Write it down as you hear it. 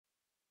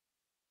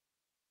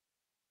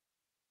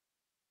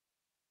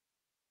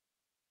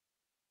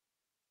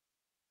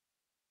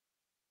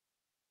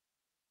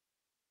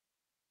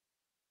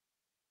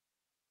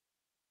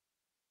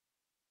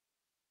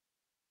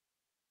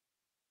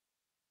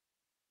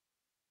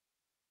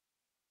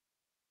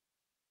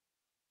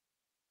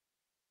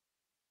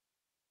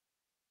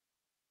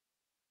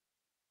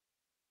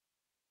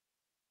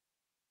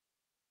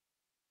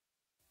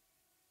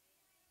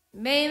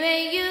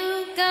Maybe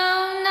you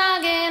come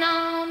knocking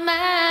on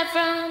my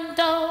front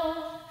door.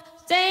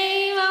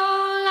 Same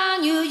old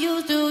line you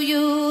used to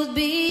use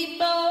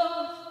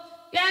before.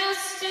 I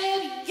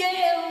said,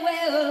 yeah,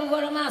 well,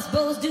 what am I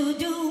supposed to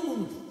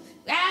do?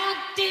 I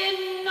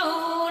didn't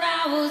know what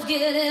I was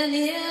getting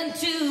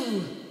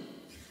into.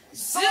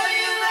 So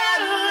you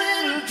had a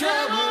little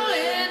trouble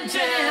in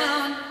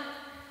town.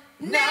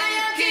 Now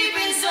you're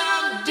keeping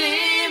some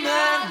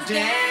demon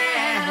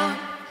down.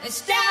 And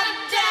stop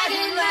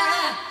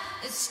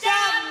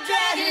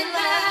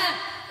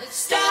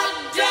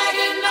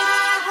dragging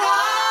my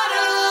heart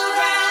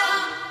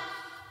around.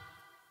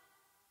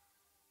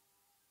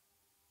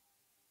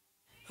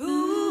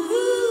 Ooh,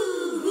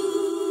 ooh, ooh.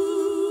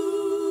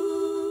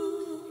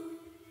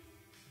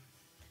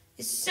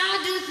 It's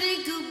hard to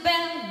think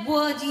about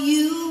what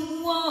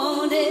you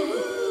wanted.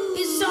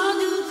 It's hard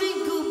to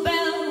think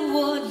about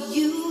what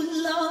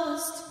you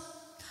lost.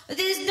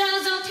 This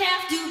doesn't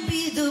have to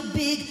be the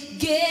big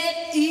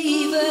get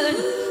even.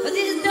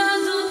 This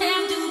doesn't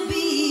have to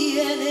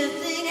be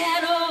anything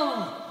at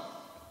all.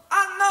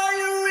 I know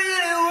you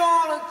really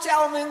wanna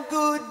tell me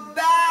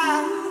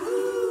goodbye.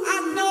 I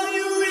know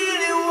you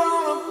really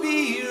wanna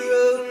be your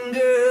own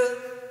girl.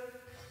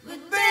 But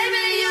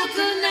baby, you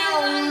could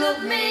never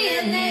look me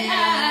in the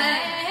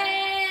eye.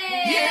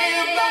 Yeah,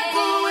 you back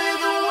away.